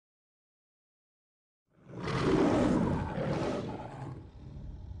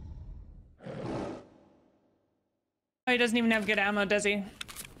Oh, he doesn't even have good ammo, does he?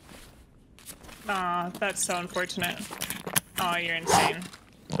 Aw, that's so unfortunate. Oh, you're insane.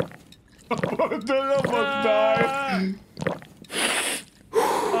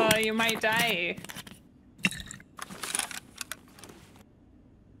 Oh, you might die.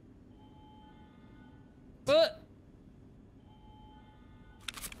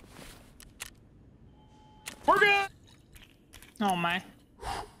 We're good. Oh my.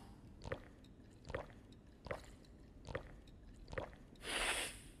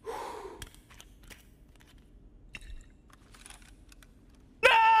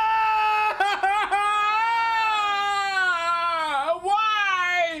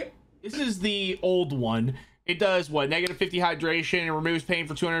 Why? This is the old one. It does what? Negative 50 hydration and removes pain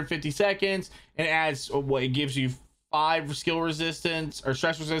for 250 seconds and adds what? It gives you 5 skill resistance or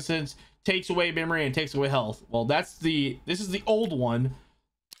stress resistance, takes away memory and takes away health. Well, this is the old one.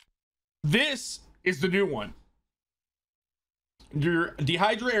 This is the new one. Your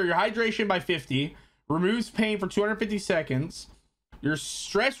hydration by 50, removes pain for 250 seconds. Your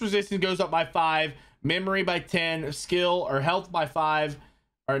stress resistance goes up by 5, memory by 10, skill or health by 5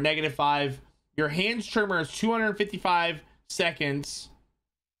 or negative 5. Your hands tremor is 255 seconds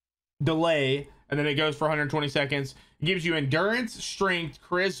delay, and then it goes for 120 seconds. It gives you endurance, strength,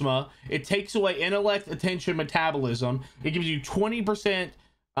 charisma. It takes away intellect, attention, metabolism. It gives you 20%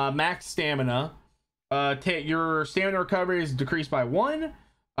 max stamina. Your stamina recovery is decreased by 1.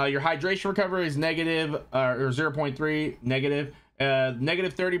 Your hydration recovery is negative or 0.3 negative.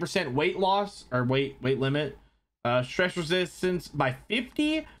 Negative 30% weight loss or weight limit. Stress resistance by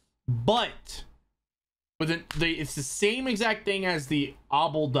 50, but it's the same exact thing as the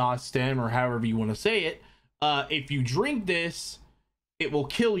Abeldasten, or however you want to say it. If you drink this, it will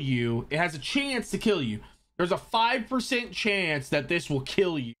kill you. It has a chance to kill you. There's a 5% chance that this will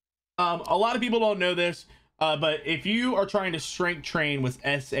kill you. A lot of people don't know this, but if you are trying to strength train with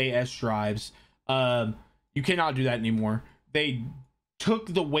SAS drives, you cannot do that anymore. They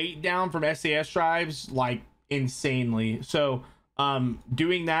took the weight down from SAS drives like insanely. So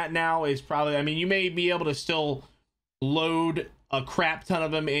doing that now is probably, I mean, you may be able to still load a crap ton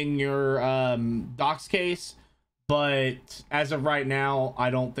of them in your docs case, but as of right now, I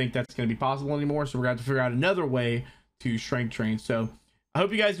don't think that's going to be possible anymore. So we're going to have to figure out another way to strength train. So I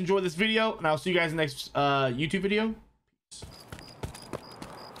hope you guys enjoyed this video, and I'll see you guys in the next YouTube video. Peace.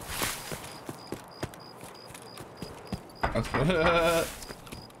 That's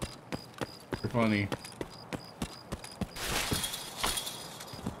funny.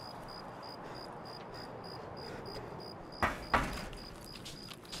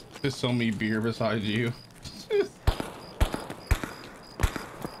 There's so many beer beside you.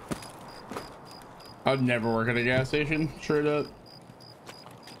 I'd never work at a gas station, straight up.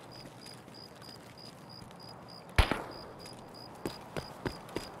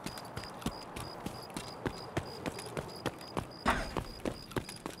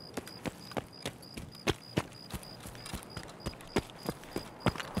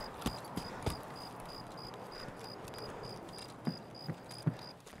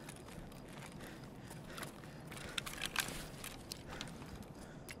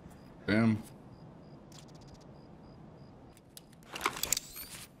 Damn.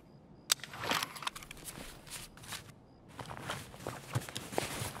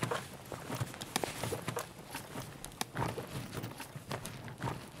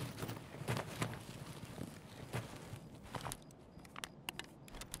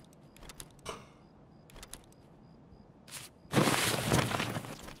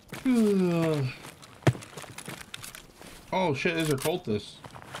 Oh shit, these are cultists.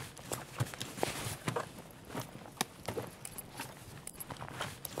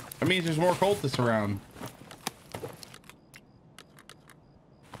 That means there's more cultists around.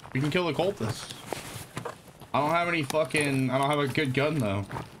 We can kill the cultists. I don't have a good gun though.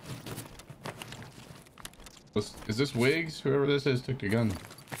 Is this Wiggs? Whoever this is took the gun.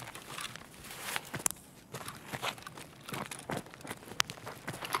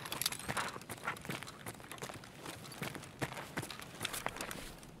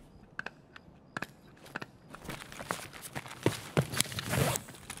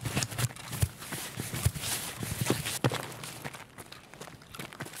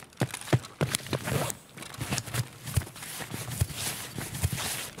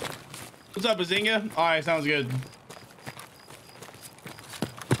 What's up, Bazinga? All right, sounds good.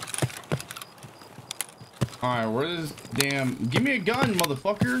 All right, where is damn? Give me a gun,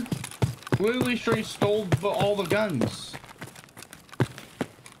 motherfucker! Literally straight stole all the guns.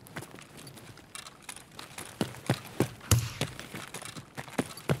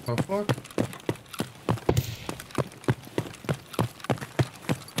 The fuck?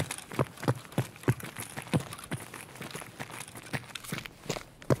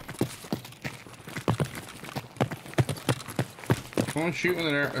 Someone shoot with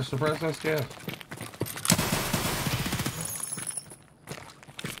a suppressed SKF.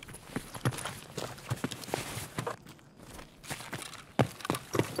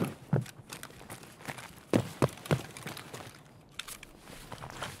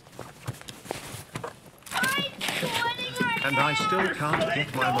 And I still can't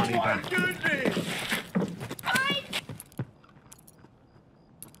get my money back.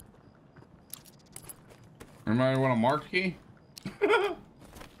 Anybody want a marked key?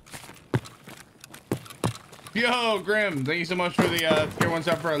 Yo, Grim, thank you so much for the tier 1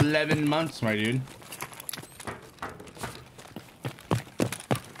 sub for 11 months, my dude.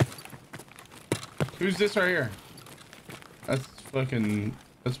 Who's this right here? That's fucking,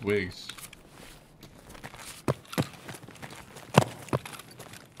 that's Wigs.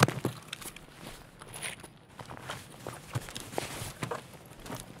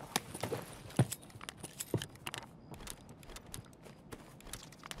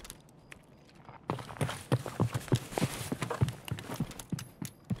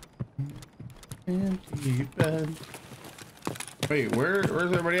 Empty bed. Wait, where's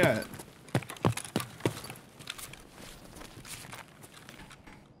everybody at?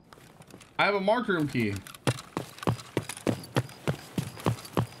 I have a marked room key.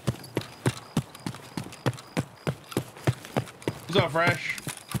 What's up, Fresh?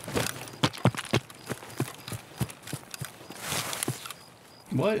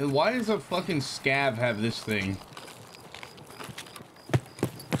 What? Why does a fucking scav have this thing?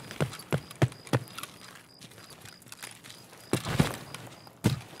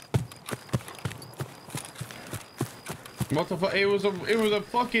 What the fuck? It was a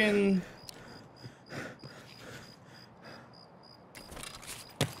fucking.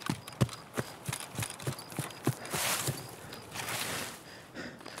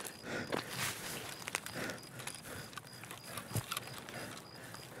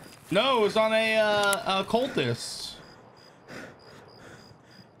 No, it was on a cultist.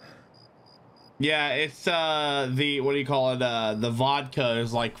 Yeah, it's the, what do you call it? The vodka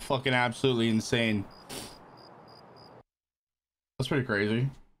is like fucking absolutely insane. That's pretty crazy.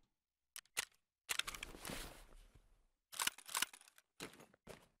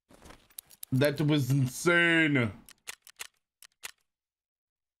 That was insane.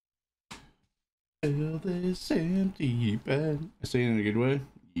 Fill this empty bed. I say it in a good way.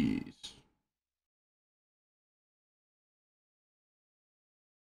 Yes.